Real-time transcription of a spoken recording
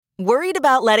Worried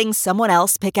about letting someone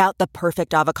else pick out the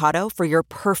perfect avocado for your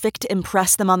perfect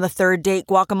impress them on the third date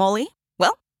guacamole?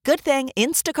 Well, good thing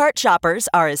Instacart shoppers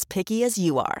are as picky as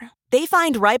you are. They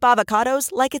find ripe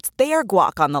avocados like it's their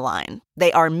guac on the line.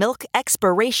 They are milk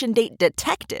expiration date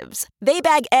detectives. They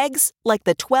bag eggs like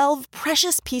the 12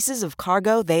 precious pieces of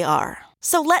cargo they are.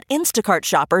 So let Instacart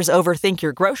shoppers overthink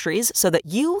your groceries so that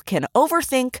you can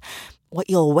overthink what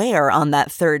you'll wear on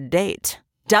that third date.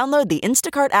 Download the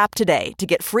Instacart app today to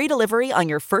get free delivery on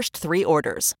your first 3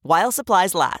 orders, while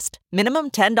supplies last.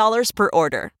 Minimum $10 per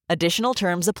order. Additional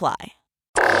terms apply.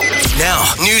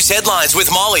 Now, news headlines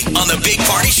with Molly on the Big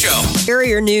Party Show. Here are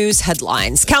your news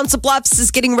headlines. Council Bluffs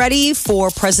is getting ready for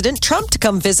President Trump to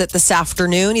come visit this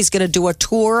afternoon. He's going to do a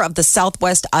tour of the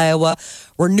Southwest Iowa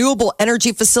Renewable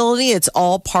Energy Facility. It's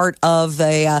all part of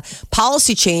a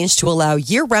policy change to allow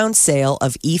year-round sale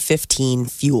of E15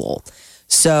 fuel.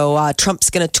 So Trump's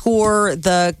going to tour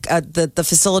the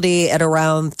facility at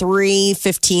around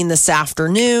 3:15 this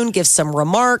afternoon, give some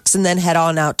remarks, and then head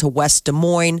on out to West Des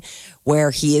Moines,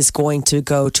 where he is going to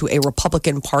go to a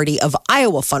Republican Party of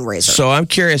Iowa fundraiser. So I'm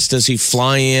curious, does he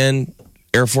fly in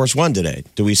Air Force One today?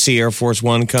 Do we see Air Force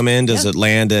One come in? Does it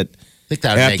land at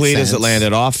Epley? Does it land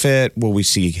at Offutt? Will we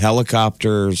see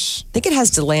helicopters? I think it has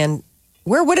to land.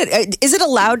 Where would it? Is it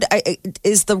allowed?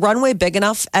 Is the runway big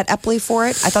enough at Epley for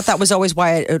it? I thought that was always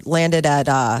why it landed at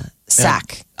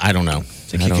SAC. I don't know. I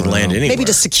think you can land anywhere. Maybe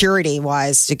just security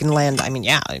wise, you can land. I mean,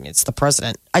 it's the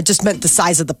president. I just meant the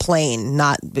size of the plane,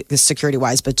 not security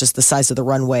wise, but just the size of the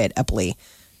runway at Epley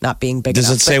not being big enough.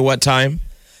 Does it say what time?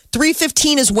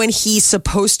 3:15 is when he's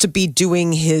supposed to be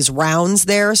doing his rounds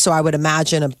there. So I would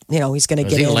imagine, he's going to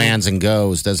get in. He lands and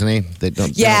goes, doesn't he?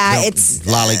 It's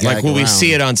lollygag like, will we around.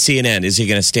 see it on CNN? Is he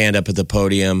going to stand up at the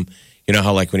podium? You know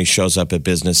how, like, when he shows up at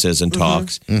businesses and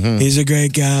talks, he's a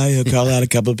great guy. He'll call out a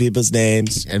couple of people's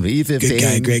names. And E15. Good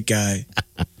guy, great guy.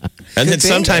 And then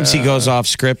sometimes he goes off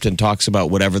script and talks about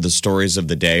whatever the stories of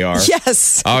the day are.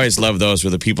 Yes. I always love those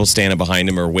where the people standing behind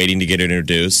him are waiting to get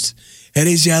introduced. And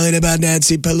he's yelling about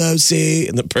Nancy Pelosi.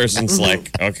 And the person's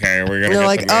like, okay, we're going to You're get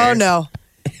like, oh, no.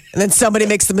 And then somebody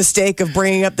makes the mistake of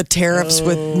bringing up the tariffs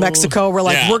with Mexico. We're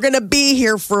like, we're going to be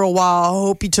here for a while. I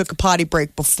hope you took a potty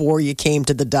break before you came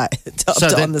to the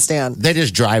on the stand. They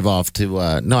just drive off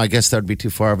to, no, I guess that would be too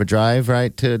far of a drive,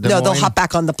 right? To Des Moines? No, they'll hop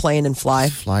back on the plane and fly.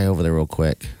 Fly over there real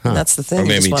quick. Huh. That's the thing. Or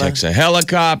maybe he takes a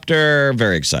helicopter.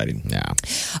 Very exciting.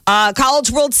 Yeah.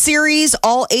 College World Series,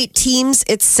 all 8 teams,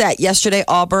 it's set. Yesterday,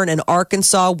 Auburn and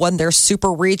Arkansas won their super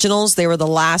regionals. They were the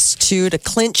last 2 to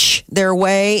clinch their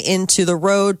way into the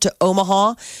road to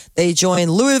Omaha. They joined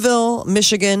Louisville,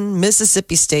 Michigan,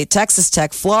 Mississippi State, Texas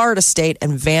Tech, Florida State,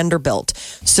 and Vanderbilt.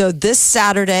 So this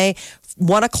Saturday,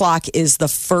 1 o'clock is the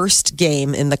first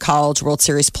game in the College World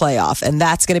Series playoff, and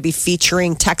that's going to be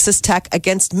featuring Texas Tech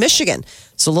against Michigan.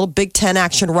 So a little Big Ten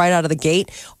action right out of the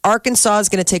gate. Arkansas is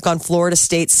going to take on Florida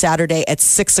State Saturday at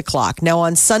 6 o'clock. Now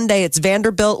on Sunday, it's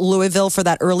Vanderbilt, Louisville for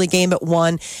that early game at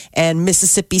 1, and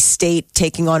Mississippi State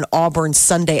taking on Auburn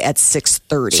Sunday at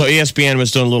 6:30. So ESPN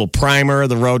was doing a little primer of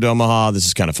the road to Omaha. This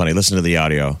is kind of funny. Listen to the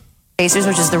audio. Pacers,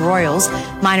 which is the Royals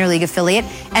minor league affiliate,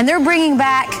 and they're bringing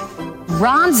back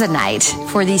Ronza Night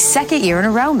for the second year in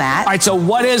a row, Matt. All right, so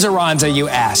what is a Ronza, you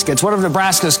ask? It's one of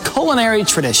Nebraska's culinary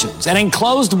traditions, an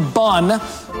enclosed bun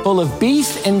full of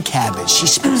beef and cabbage. She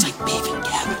smells like beef and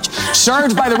cabbage.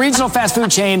 Served by the regional fast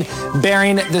food chain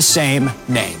bearing the same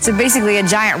name. So basically, a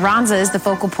giant Ronza is the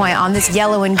focal point on this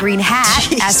yellow and green hat.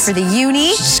 Jeez. As for the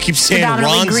uni, She just keeps saying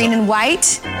predominantly Ronza. green and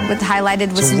white, with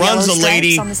highlighted with some yellow Runza stripes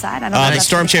lady. on the side. I don't know if The that's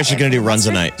Storm what Chasers are going to do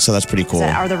Runza night, so that's pretty cool.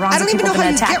 Are the Ronza I don't even people know how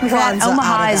going to you attack get me for that? Ronza out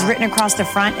Omaha of is that. written across the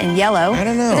front in yellow. I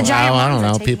don't know. With a giant I don't Ronza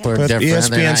know. taking People it. are But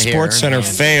different. They're ESPN not Sports here. Center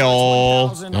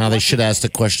fail. No, they should ask the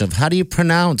question of how do you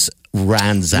pronounce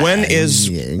Ronza? When is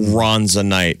Ronza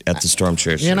night at the Storm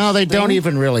Chasers? You know, they don't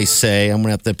even really say. I'm going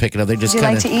to have to pick it up. They just Would you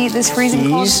kind like of. to eat this freezing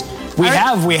cold? These, we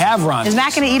have Ronza. Is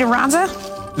Matt going to eat a Ronza?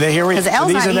 Because Because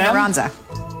Elle's not these are eating a them.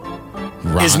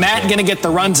 Ronza. Is Matt going to get the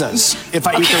Runzas if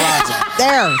I eat the Ronza?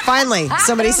 There, finally,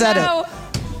 somebody said it. All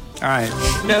right.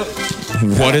 No.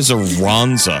 What is a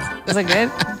Ronza? Is it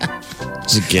good?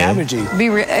 Is it gay? Cabbagey.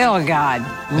 Oh, God.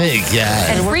 Hey,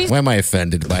 God. Why am I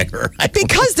offended by her?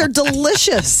 Because they're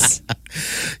delicious.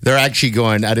 They're actually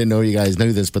going. I didn't know you guys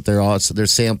knew this, but they're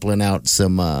sampling out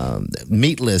some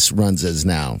meatless Runzas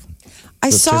now. I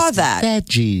So saw just that.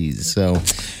 Veggies. So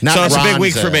It's a big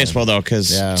week for baseball, though,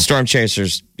 because Yeah. Storm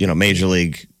Chasers, Major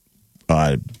League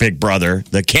Big Brother,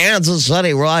 the Kansas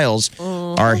City Royals,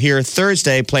 are here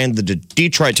Thursday playing the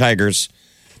Detroit Tigers.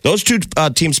 Those two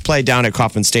teams play down at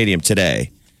Kauffman Stadium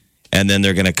today. And then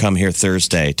they're going to come here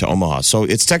Thursday to Omaha. So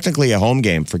it's technically a home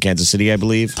game for Kansas City, I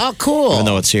believe. Oh, cool. Even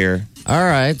though it's here. All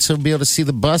right. So we'll be able to see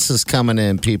the buses coming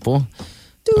in, people.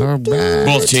 All right.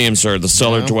 Both teams are the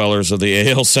cellar dwellers of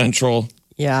the AL Central.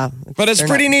 Yeah. But it's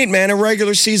pretty neat, man. A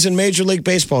regular season Major League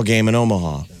Baseball game in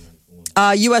Omaha.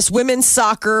 U.S. women's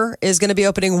soccer is going to be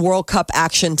opening World Cup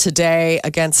action today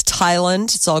against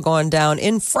Thailand. It's all going down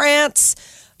in France.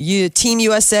 Team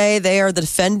USA, they are the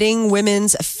defending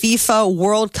women's FIFA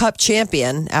World Cup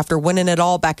champion after winning it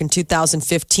all back in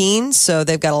 2015. So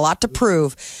they've got a lot to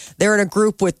prove. They're in a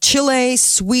group with Chile,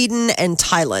 Sweden, and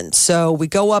Thailand. So we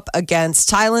go up against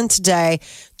Thailand today,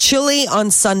 Chile on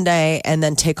Sunday, and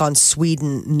then take on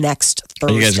Sweden next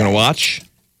Thursday. Are you guys going to watch?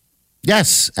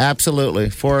 Yes, absolutely.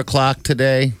 4:00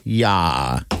 today.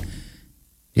 Yeah.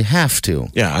 You have to.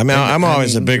 Yeah, I'm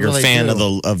always a bigger fan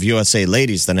of USA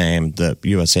ladies than I am the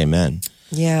USA men.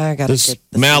 Yeah, I got to get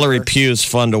Mallory Pugh's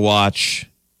fun to watch.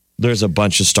 There's a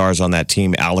bunch of stars on that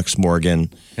team. Alex Morgan.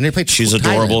 And they play She's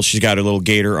adorable. Thailand. She's got her little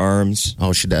gator arms.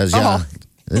 Oh, she does, yeah.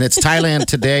 And it's Thailand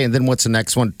today, and then what's the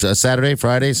next one? Saturday,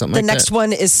 Friday, something like that? The next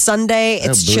one is Sunday.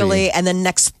 It's Chile, and then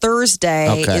next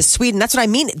Thursday is Sweden. That's what I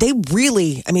mean. They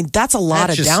really, that's a lot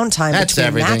of downtime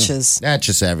between matches. That's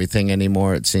just everything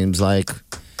anymore, it seems like.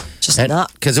 Just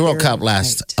not. Because the World Cup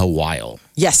lasts a while.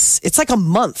 Yes, it's like a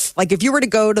month. Like if you were to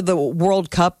go to the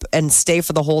World Cup and stay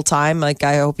for the whole time, I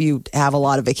hope you have a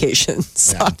lot of vacation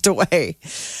socked away.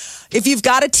 If you've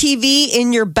got a TV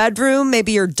in your bedroom,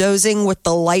 maybe you're dozing with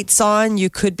the lights on, you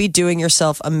could be doing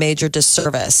yourself a major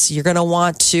disservice. You're going to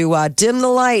want to dim the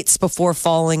lights before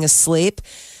falling asleep.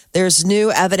 There's new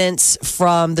evidence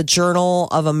from the Journal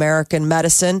of American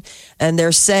Medicine, and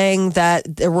they're saying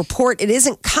that the report, it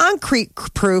isn't concrete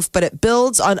proof, but it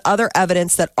builds on other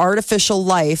evidence that artificial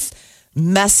life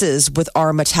messes with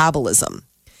our metabolism.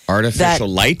 Artificial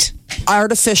light?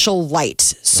 Artificial light.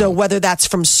 So whether that's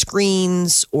from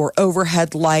screens or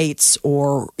overhead lights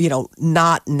or,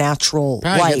 not natural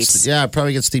lights. It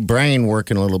probably gets the brain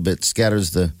working a little bit,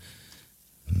 scatters the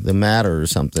matter or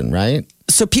something, right?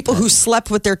 So people who slept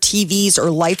with their TVs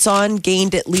or lights on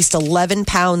gained at least 11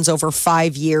 pounds over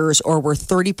 5 years or were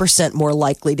 30% more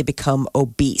likely to become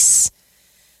obese.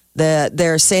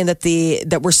 They're saying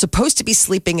that we're supposed to be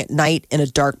sleeping at night in a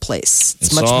dark place.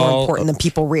 It's much more important than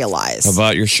people realize.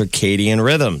 About your circadian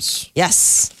rhythms.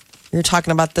 Yes. We were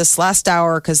talking about this last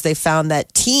hour because they found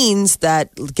that teens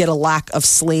that get a lack of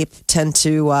sleep tend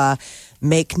to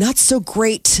make not so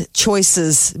great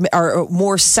choices, are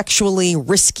more sexually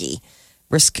risky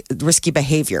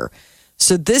behavior.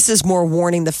 So this is more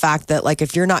warning the fact that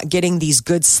if you're not getting these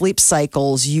good sleep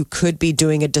cycles, you could be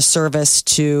doing a disservice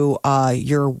to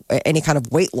your any kind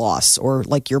of weight loss or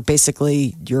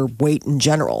your weight in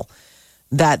general.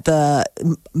 That the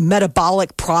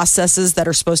metabolic processes that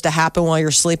are supposed to happen while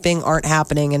you're sleeping aren't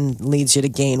happening and leads you to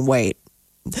gain weight.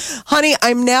 Honey,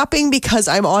 I'm napping because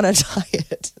I'm on a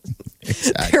diet.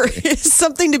 Exactly. There is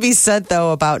something to be said,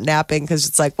 though, about napping because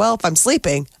it's if I'm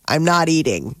sleeping, I'm not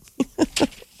eating.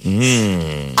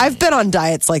 I've been on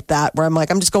diets like that where I'm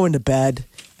I'm just going to bed.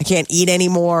 I can't eat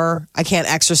anymore. I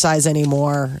can't exercise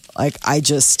anymore. I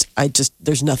just,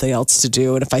 there's nothing else to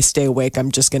do. And if I stay awake,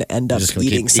 I'm just going to end up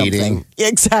eating something.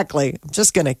 Exactly. I'm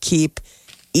just going to keep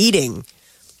eating,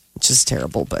 which is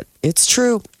terrible, but it's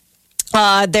true.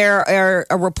 There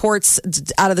are reports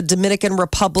out of the Dominican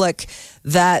Republic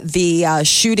that the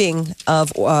shooting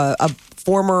of a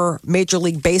former Major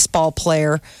League Baseball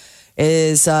player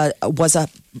was a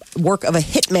work of a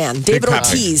hitman, David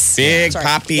Ortiz. Big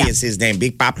Papi is his name,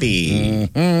 Big Papi.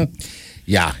 Mm-hmm.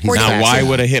 Yeah. Now, why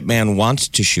would a hitman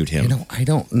want to shoot him? I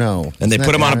don't know. And they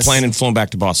put him on a plane and flew him back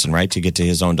to Boston, right, to get to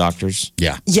his own doctors?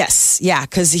 Yeah. Yes, yeah,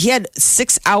 because he had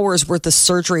 6 hours worth of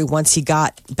surgery once he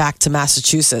got back to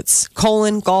Massachusetts.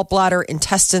 Colon, gallbladder,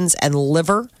 intestines, and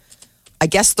liver. I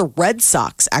guess the Red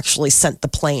Sox actually sent the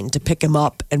plane to pick him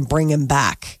up and bring him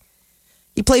back.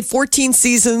 He played 14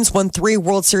 seasons, won 3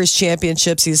 World Series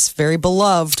championships. He's very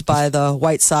beloved by the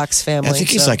White Sox family. I think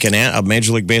he's like a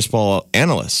Major League Baseball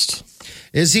analyst.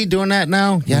 Is he doing that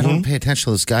now? Yeah, I don't pay attention to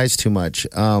those guys too much.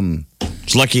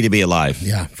 He's lucky to be alive.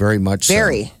 Yeah, very much so.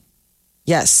 Very.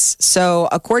 Yes. So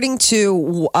according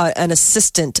to an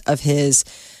assistant of his,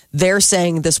 they're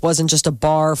saying this wasn't just a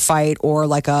bar fight or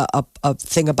a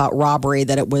thing about robbery,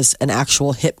 that it was an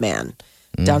actual hitman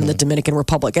down in the Dominican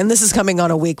Republic. And this is coming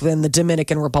on a week when the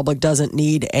Dominican Republic doesn't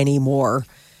need any more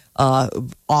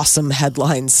awesome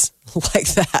headlines like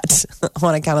that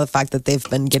on account of the fact that they've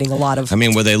been getting a lot of...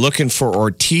 were they looking for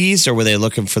Ortiz or were they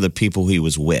looking for the people he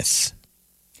was with?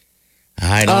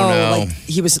 I don't know.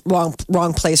 He was wrong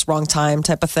place, wrong time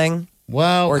type of thing?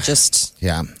 Well, or just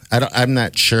yeah, I'm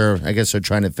not sure. I guess they're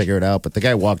trying to figure it out. But the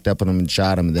guy walked up on him and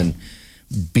shot him, and then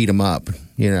beat him up.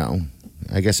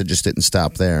 I guess it just didn't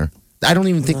stop there. I don't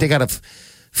even think they got a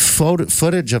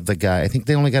footage of the guy. I think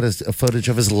they only got a footage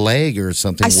of his leg or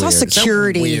something. I saw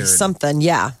security, something.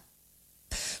 Yeah.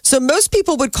 So most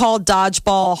people would call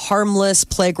dodgeball harmless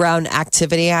playground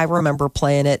activity. I remember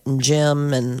playing it in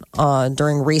gym and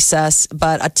during recess.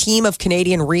 But a team of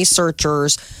Canadian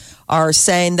researchers are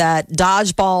saying that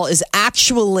dodgeball is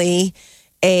actually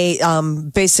a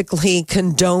basically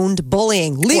condoned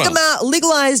bullying,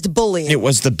 legalized bullying. It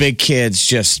was the big kids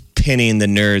just pinning the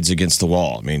nerds against the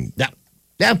wall. I mean,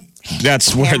 yeah.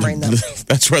 That's where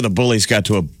the bullies got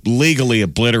to legally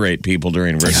obliterate people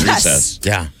during recess.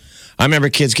 Yeah. I remember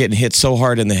kids getting hit so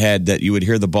hard in the head that you would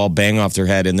hear the ball bang off their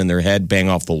head and then their head bang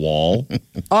off the wall.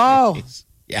 Oh.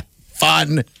 Yeah.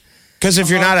 Fun. Because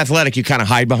if you're not athletic, you kind of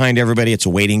hide behind everybody. It's a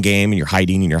waiting game, and you're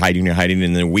hiding, and you're hiding, and you're hiding,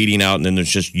 and they're weeding out, and then there's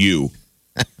just you.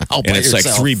 And it's yourself.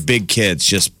 like three big kids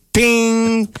just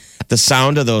ping. The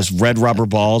sound of those red rubber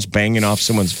balls banging off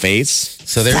someone's face.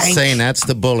 So they're saying that's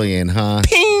the bullying, huh?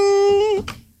 Ping.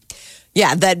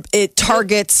 Yeah, that it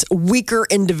targets weaker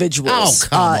individuals. Oh,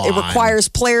 come on. It requires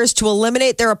players to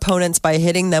eliminate their opponents by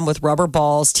hitting them with rubber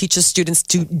balls, teaches students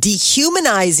to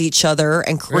dehumanize each other,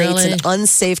 and creates an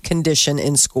unsafe condition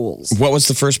in schools. What was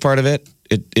the first part of it?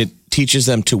 It teaches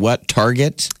them to what?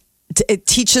 Target? It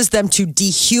teaches them to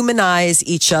dehumanize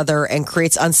each other and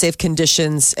creates unsafe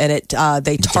conditions, and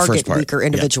they target weaker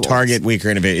individuals. Yeah, target weaker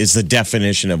individuals is the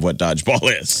definition of what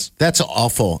dodgeball is. That's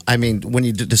awful. I mean, when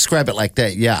you describe it like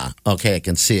that, yeah, okay, I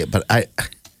can see it. But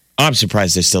I'm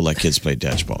surprised they still let kids play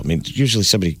dodgeball. I mean, usually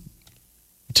I'm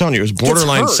telling you, it was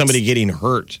borderline somebody getting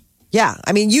hurt. Yeah.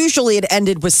 I mean, usually it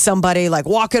ended with somebody like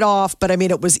walk it off. But I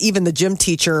mean, it was even the gym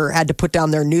teacher had to put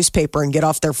down their newspaper and get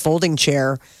off their folding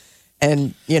chair.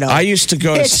 And, I used to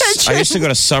go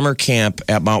to summer camp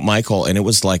at Mount Michael, and it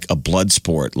was like a blood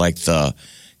sport. Like the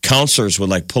counselors would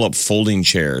like pull up folding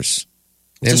chairs.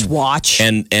 Just watch.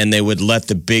 And they would let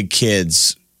the big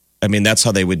kids, I mean, that's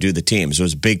how they would do the teams. It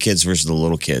was big kids versus the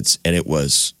little kids. And it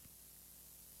was,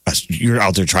 you're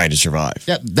out there trying to survive.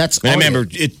 Yeah, I remember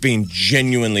it being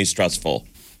genuinely stressful.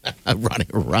 Running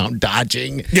around,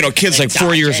 dodging. Kids like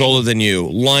 4 years older than you,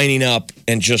 lining up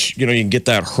and just, you can get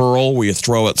that hurl where you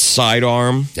throw it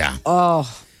sidearm. Yeah. Oh.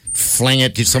 Fling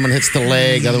it. Someone hits the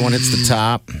leg, other one hits the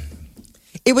top.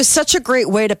 It was such a great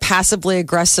way to passively,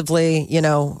 aggressively,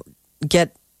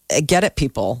 get at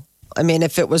people. I mean,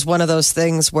 if it was one of those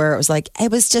things where it was like,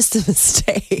 it was just a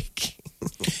mistake.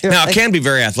 Now, it can be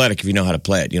very athletic if you know how to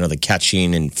play it, the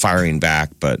catching and firing back.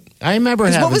 But I remember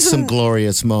having some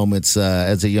glorious moments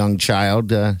as a young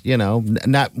child,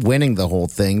 not winning the whole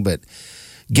thing, but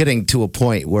getting to a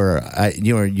point where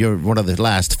you're one of the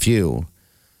last few.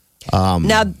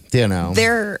 Now,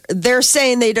 they're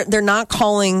saying they're not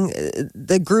calling,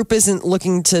 the group isn't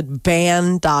looking to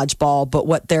ban dodgeball, but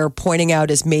what they're pointing out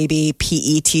is maybe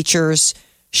PE teachers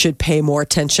should pay more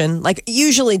attention. Like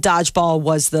usually dodgeball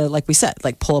was like we said,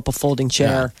 like pull up a folding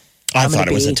chair. Yeah. I thought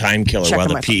it was a time killer while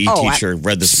the PE teacher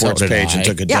read the sports page and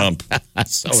took a dump.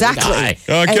 Exactly.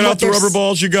 Get out the rubber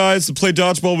balls, you guys, and play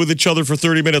dodgeball with each other for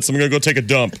 30 minutes. I'm going to go take a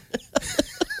dump.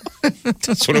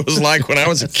 That's what it was like when I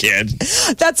was a kid.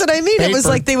 That's what I mean. It was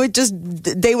like they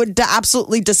would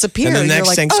absolutely disappear. And the next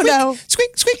like, thing, oh squeak, no.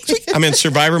 Squeak, squeak, squeak. I'm in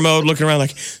survivor mode looking around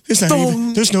like,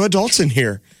 there's no adults in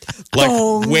here.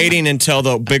 Like waiting until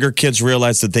the bigger kids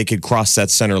realized that they could cross that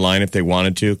center line if they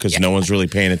wanted to because no one's really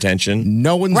paying attention.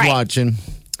 No one's watching.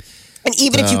 And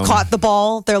even if you caught the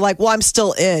ball, they're like, well, I'm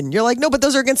still in. You're like, no, but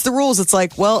those are against the rules. It's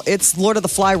like, well, it's Lord of the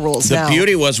Fly rules the now. The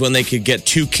beauty was when they could get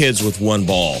two kids with one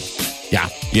ball. Yeah.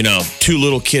 Two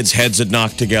little kids' heads had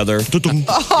knocked together.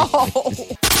 Oh.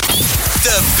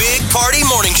 The Big Party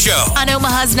Morning Show. On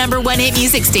Omaha's #1 hit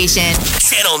music station.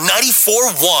 Channel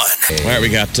 94.1. All right, we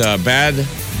got bad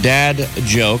dad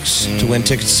jokes to win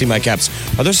tickets to see my Caps.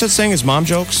 Are there such thing as mom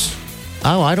jokes?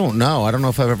 Oh, I don't know. I don't know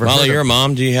if I've ever heard Molly, you're a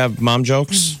mom. Do you have mom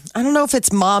jokes? I don't know if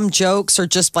it's mom jokes or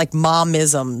just like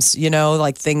momisms,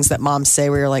 like things that moms say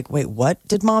where you're like, wait, what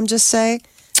did mom just say?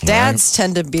 Dads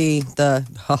tend to be the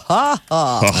ha-ha-ha.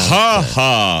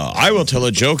 Ha-ha-ha. I will tell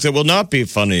a joke that will not be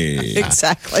funny.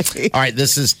 Exactly. All right,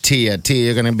 this is Tia. Tia,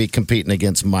 you're going to be competing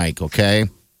against Mike, okay?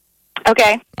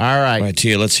 Okay. All right. All right,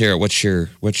 Tia, let's hear it. What's your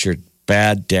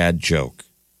bad dad joke?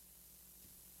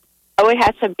 Oh, it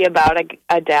has to be about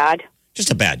a dad? Just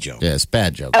a bad joke. Yes,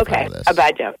 bad joke. Okay, a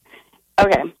bad joke.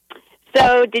 Okay.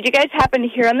 So, did you guys happen to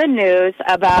hear on the news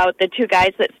about the two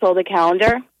guys that stole the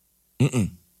calendar?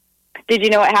 Mm-mm. Did you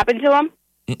know what happened to them?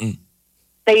 Mm-mm.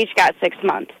 They each got 6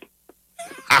 months.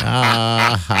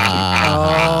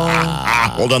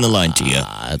 Hold on the line, Tia.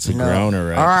 That's a groaner,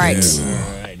 right? All right.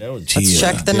 That was Let's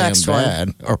check the damn next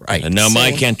bad. one. All right. And now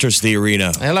Mike enters the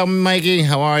arena. Hello, Mikey.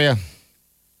 How are you?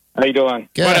 How you doing?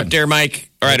 Good. What up there, Mike?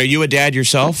 All right, are you a dad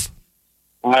yourself?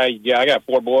 Yeah, I got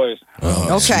 4 boys.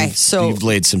 Okay, so You've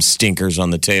laid some stinkers on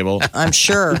the table. I'm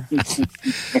sure.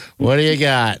 What do you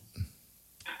got?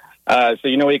 So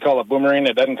you know what you call a boomerang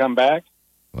that doesn't come back?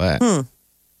 What? A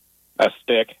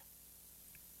stick.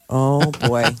 Oh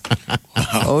boy.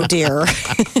 Oh dear.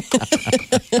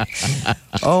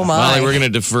 Oh my. Molly, we're going to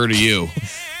defer to you.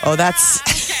 Oh, that's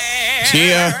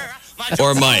Tia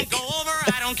or Mike?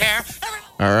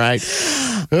 All right.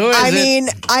 Who is I it? mean,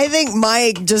 I think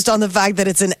Mike, just on the fact that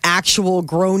it's an actual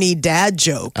groany dad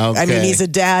joke. I mean, Okay. he's a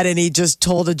dad and he just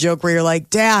told a joke where you're like,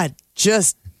 Dad,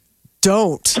 just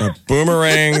don't. A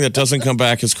boomerang that doesn't come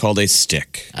back is called a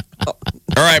stick. All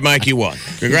right, Mike, you won.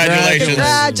 Congratulations.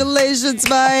 Congratulations,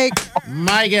 Mike.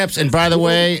 Mike Epps. And by the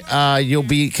way, you'll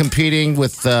be competing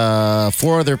with 4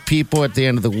 other people at the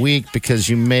end of the week because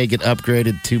you may get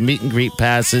upgraded to meet and greet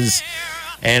passes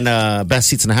and best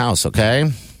seats in the house,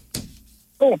 okay?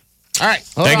 Cool. All right.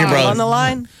 Thank you, brother. On the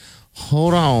line.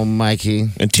 Hold on, Mikey.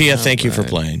 And Tia, thank you for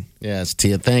playing. Yes,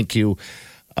 Tia, thank you.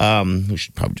 We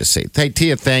should probably just say, hey,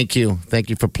 Tia, thank you. Thank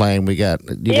you for playing. You got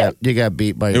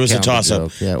beat by It was a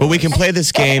toss-up. Yeah, But we can play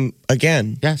this game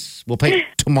again. Yes, we'll play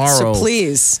tomorrow. So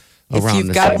please, if Around you've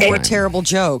this got more time. terrible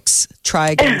jokes, try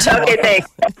again tomorrow. Okay, thanks.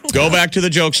 Go back to the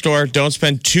joke store. Don't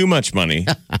spend too much money.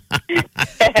 All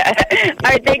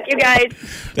right, thank you guys.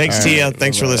 Thanks, Tia.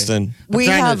 Thanks for listening. We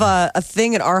trying have to- a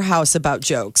thing at our house about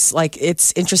jokes. Like,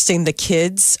 it's interesting. The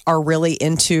kids are really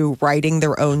into writing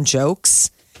their own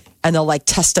jokes and they'll like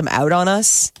test them out on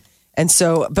us. And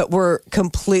so, but we're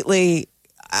completely,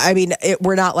 I mean,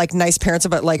 we're not like nice parents,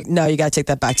 but like, no, you got to take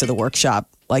that back to the workshop.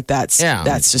 Like that's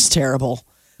just terrible.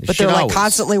 But they're should like always.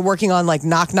 constantly working on like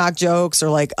knock jokes or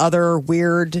like other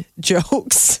weird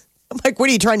jokes. I'm like, what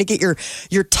are you trying to get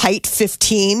your tight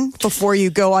 15 before you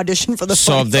go audition for the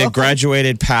So Funny they Bone?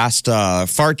 graduated past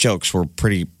fart jokes were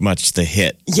pretty much the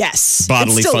hit. Yes.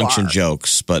 Bodily it still function are.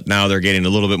 jokes, but now they're getting a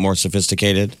little bit more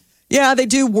sophisticated. Yeah, they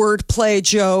do wordplay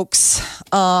jokes.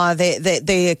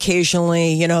 They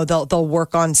occasionally, you know, they'll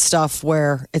work on stuff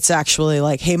where it's actually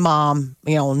like, "Hey, mom,"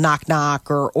 you know, knock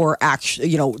or actually,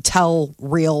 you know, tell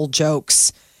real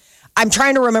jokks. I'm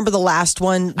trying to remember the last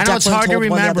one. I know it's Declan hard to told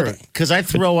one the other remember day. because I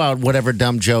throw out whatever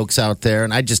dumb jokes out there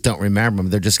and I just don't remember them.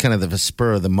 They're just kind of the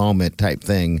spur of the moment type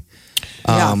thing.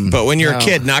 Yeah. But when you're a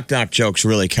kid, knock jokes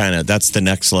really that's the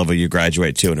next level you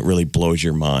graduate to, and it really blows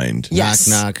your mind. Yes.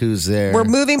 Knock, who's there? We're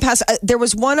moving past. There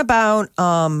was one about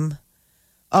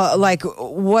like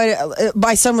what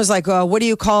my son was like. What do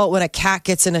you call it when a cat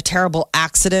gets in a terrible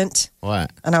accident?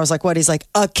 What? And I was like, what? He's like,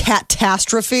 a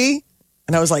catastrophe.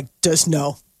 And I was like, just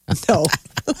no.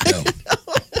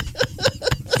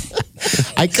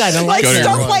 I kind of like Like that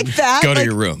stuff one. like that. Go to Like,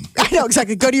 your room. I know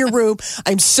exactly. Go to your room.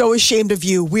 I'm so ashamed of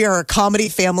you. We are a comedy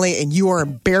family and you are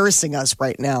embarrassing us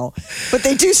right now. But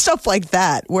they do stuff like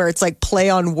that where it's like play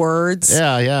on words.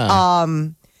 Yeah.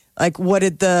 Like what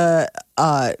did the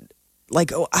I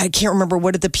can't remember,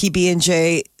 what did the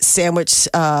PB&J sandwich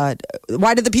why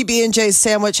did the PB&J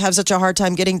sandwich have such a hard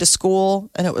time getting to school?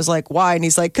 And it was like, why? And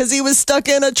he's like, because he was stuck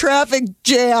in a traffic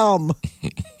jam.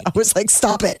 I was like,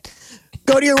 stop it.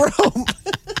 Go to your room.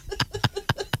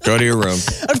 Go to your room.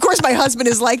 Of course, my husband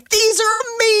is like, these are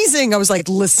amazing. I was like,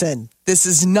 listen, this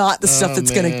is not the stuff that's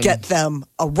going to get them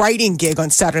a writing gig on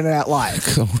Saturday Night Live.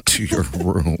 Go to your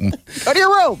room. Go to your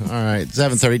room. All right,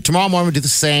 7:30. Tomorrow morning we do the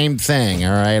same thing.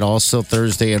 All right, also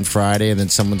Thursday and Friday, and then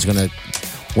someone's gonna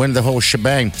win the whole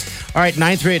shebang. All right,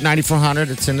 938-9400.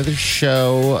 It's into the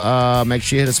show. Make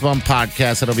sure you hit us up on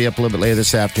podcast. It'll be up a little bit later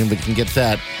this afternoon, but you can get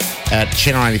that at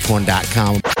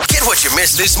channel94.com. Get what you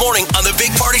missed this morning on the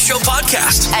Big Party Show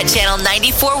podcast. At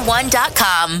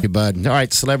channel941.com. Hey, bud. All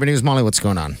right, celebrity news, Molly. What's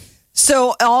going on?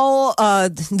 So all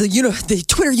the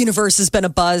Twitter universe has been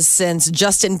abuzz since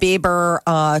Justin Bieber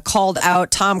called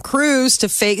out Tom Cruise to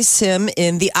face him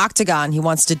in the octagon. He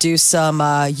wants to do some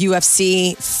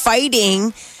UFC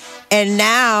fighting. And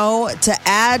now, to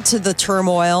add to the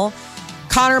turmoil,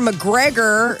 Conor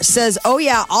McGregor says, oh,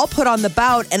 yeah, I'll put on the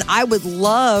bout, and I would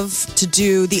love to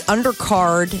do the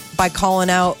undercard by calling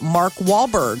out Mark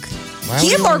Wahlberg.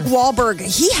 He and Mark Wahlberg,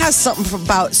 he has something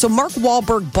about... So Mark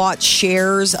Wahlberg bought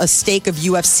shares, a stake of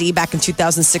UFC back in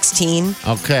 2016.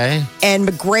 Okay. And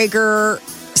McGregor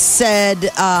said,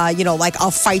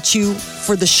 I'll fight you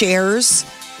for the shares.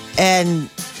 And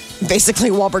basically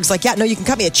Wahlberg's like, yeah, no, you can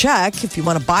cut me a check if you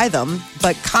want to buy them.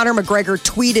 But Conor McGregor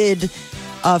tweeted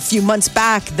a few months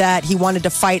back that he wanted to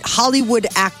fight Hollywood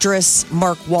actress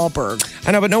Mark Wahlberg.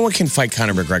 I know, but no one can fight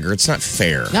Conor McGregor. It's not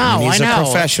fair. No, he's I know. a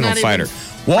professional It's not fighter.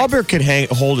 Wahlberg could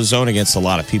hold his own against a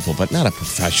lot of people, but not a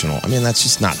professional. I mean, that's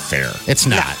just not fair. It's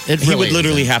not. He would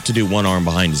literally have to do one arm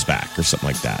behind his back or something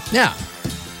like that. Yeah.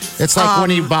 It's like when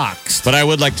he boxed. But I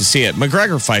would like to see it.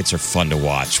 McGregor fights are fun to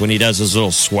watch when he does his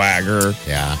little swagger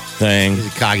thing.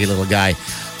 He's a cocky little guy.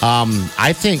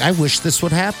 I wish this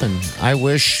would happen. I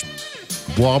wish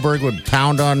Wahlberg would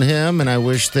pound on him, and I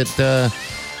wish that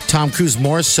Tom Cruise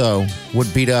more so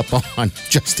would beat up on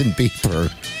Justin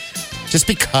Bieber. Just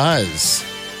because.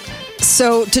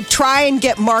 So to try and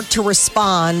get Mark to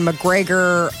respond,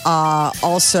 McGregor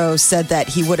also said that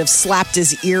he would have slapped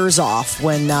his ears off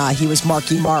when he was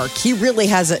Marky Mark. He really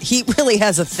has a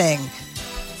thing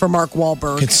for Mark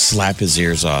Wahlberg. Could slap his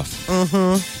ears off.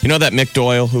 Mm-hmm. You know that Mick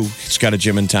Doyle who's got a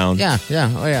gym in town? Yeah.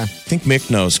 Oh yeah. I think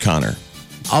Mick knows Connor.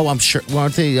 Oh, I'm sure. Well,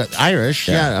 aren't they Irish?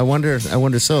 Yeah. I wonder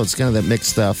so. It's kind of that mixed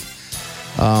stuff.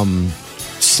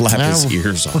 Slap his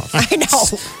ears off. I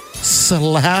know.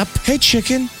 Slap. Hey,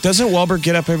 chicken. Doesn't Wahlberg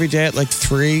get up every day at like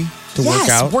 3 to work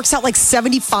out? Works out like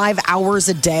 75 hours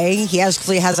a day. He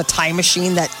actually has a time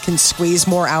machine that can squeeze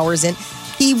more hours in.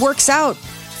 He works out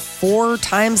 4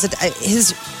 times a day.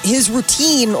 His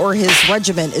routine or his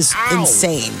regimen is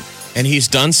insane. And he's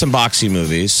done some boxing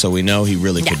movies, so we know he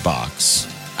really could box.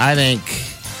 I think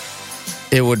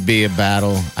it would be a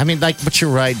battle. I mean, but you're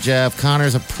right, Jeff.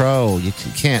 Connor's a pro. You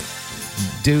can't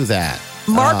do that.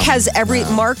 Mark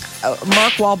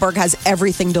Wahlberg has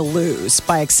everything to lose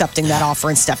by accepting that offer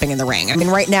and stepping in the ring. I mean,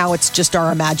 right now it's just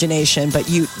our imagination, but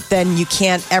you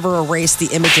can't ever erase the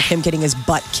image of him getting his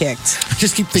butt kicked. I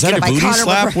just keep thinking is that a by booty Conor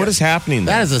slap? McGregor. What is happening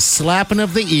there? That is a slapping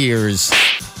of the ears.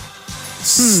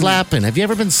 Slapping. Have you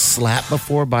ever been slapped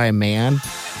before by a man?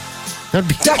 That'd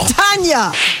be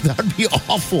Tanya! That'd be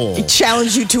awful. He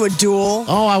challenged you to a duel.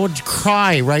 Oh, I would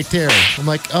cry right there. I'm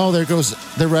like, oh, there goes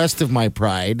the rest of my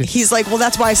pride. He's like, well,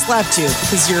 that's why I slapped you,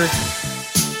 because you're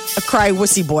a cry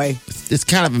wussy boy. It's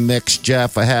kind of a mix,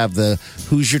 Jeff. I have the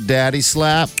who's your daddy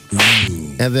slap,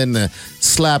 and then the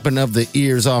slapping of the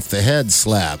ears off the head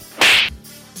slap.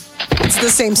 It's the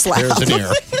same slap. There's an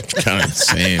ear. Kind of the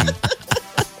same.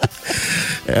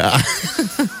 Yeah.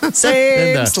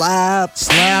 Same slap.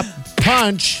 Slap,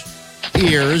 punch,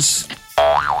 ears.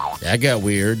 That got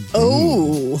weird.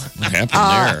 Oh. What happened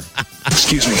there?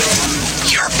 Excuse me.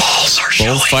 Your balls are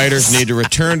showing. Both fighters need to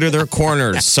return to their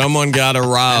corners. Someone got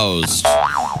aroused.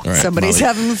 All right, Somebody's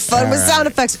Molly. having fun with sound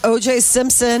effects. O.J.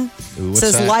 Simpson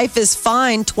says that? life is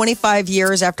fine 25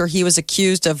 years after he was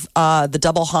accused of the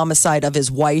double homicide of his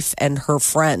wife and her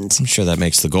friend. I'm sure that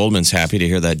makes the Goldmans happy to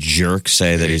hear that jerk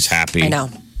say that he's happy. I know.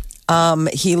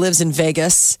 He lives in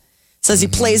Vegas. Says he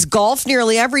plays golf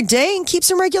nearly every day and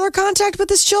keeps in regular contact with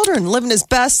his children, living his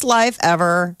best life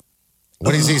ever.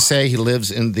 What does he say? He lives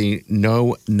in the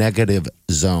no negative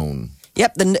zone.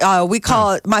 Yep, we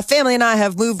call it. My family and I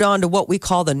have moved on to what we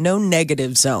call the no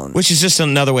negative zone, Which is just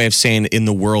another way of saying in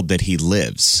the world that he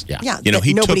lives. Yeah. You know,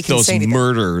 he took nobody can those say anything.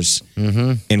 murders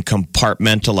and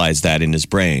compartmentalized that in his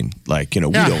brain. Like, you know,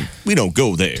 we don't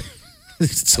go there.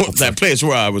 So that place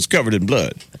where I was covered in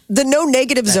blood. The no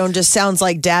negative zone just sounds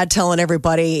like dad telling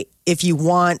everybody if you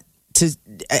don't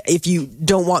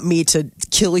want me to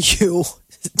kill you,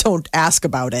 don't ask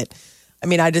about it. I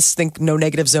mean, I just think no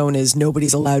negative zone is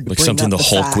nobody's allowed to Like bring something up the the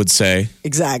Hulk fact. would say.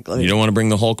 Exactly. You don't want to bring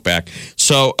the Hulk back.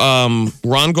 So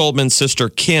Ron Goldman's sister,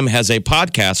 Kim, has a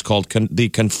podcast called the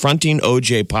Confronting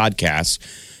OJ Podcast.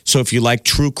 So if you like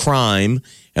true crime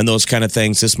and those kind of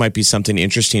things, this might be something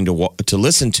interesting to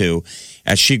listen to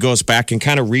as she goes back and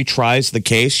kind of retries the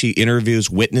case. She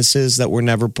interviews witnesses that were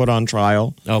never put on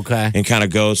trial. Okay. And kind of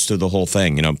goes through the whole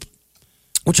thing, you know.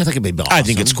 Which I think would be awesome. I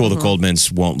think it's cool the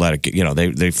Goldmans won't let it get, you know,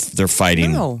 they're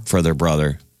fighting for their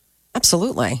brother.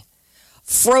 Absolutely.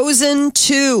 Frozen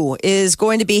 2 is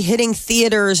going to be hitting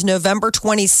theaters November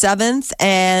 27th,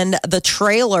 and the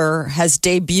trailer has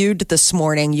debuted this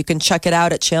morning. You can check it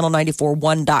out at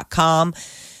channel941.com.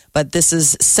 But this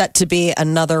is set to be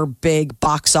another big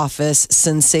box office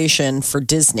sensation for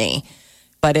Disney.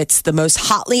 But it's the most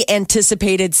hotly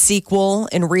anticipated sequel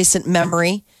in recent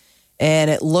memory. And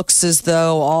it looks as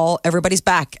though everybody's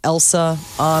back. Elsa,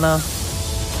 Anna,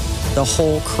 the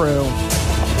whole crew.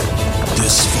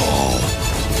 This fall,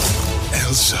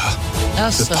 Elsa,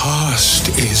 the past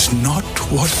is not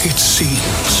what it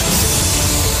seems.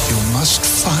 You must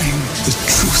find the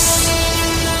truth.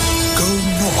 Go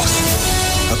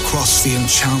north, across the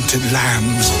enchanted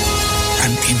lands,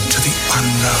 and into the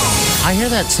unknown. I hear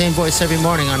that same voice every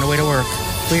morning on the way to work.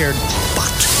 Weird.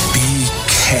 But be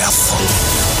careful.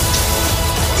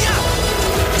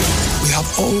 We have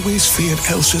always feared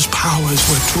Elsa's powers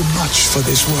were too much for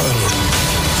this world.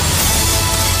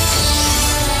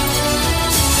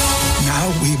 Now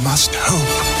we must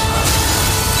hope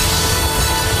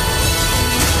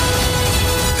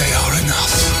they are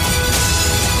enough.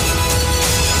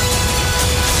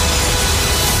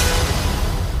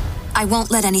 I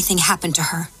won't let anything happen to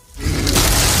her.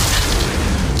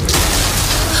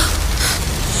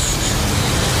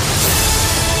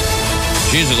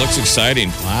 Jeez, it looks exciting.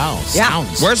 Wow. Yeah.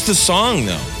 Sounds. Where's the song,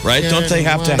 though? Right? Don't they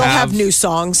have to They'll have new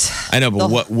songs. I know, but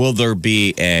what will there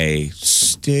be a...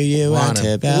 Do you want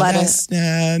to build a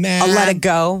snowman? Let It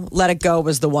Go. Let It Go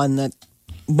was the one that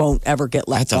won't ever get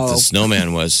let I thought go. the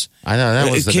snowman was... I thought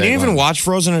that was the Can you big even one. watch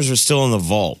Frozen, or is it still in the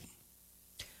vault?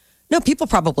 No, people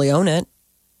probably own it.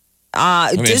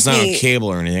 I mean, Disney, it's not on cable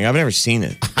or anything. I've never seen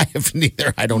it. I haven't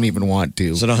either. I don't even want to.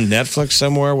 Is it on Netflix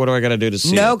somewhere? What do I got to do to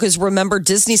see No, it? because remember,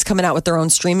 Disney's coming out with their own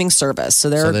streaming service. So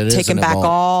they're that is taking in a back vault.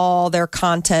 all their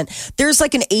content. There's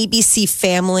like an ABC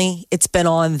Family. It's been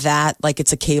on that, like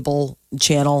it's a cable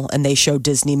channel, and they show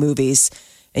Disney movies,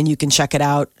 and you can check it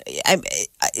out.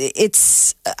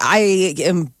 I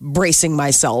am bracing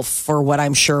myself for what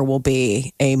I'm sure will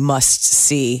be a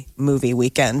must-see movie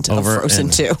weekend of Frozen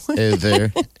 2.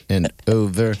 Over and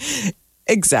over.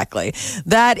 Exactly.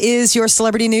 That is your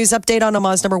celebrity news update on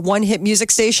Omaha's number one hit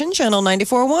music station, Channel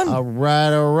 94.1. All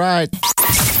right.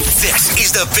 This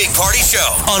is the Big Party Show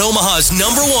on Omaha's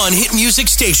 #1 hit music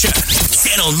station,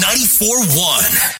 Channel 94.1.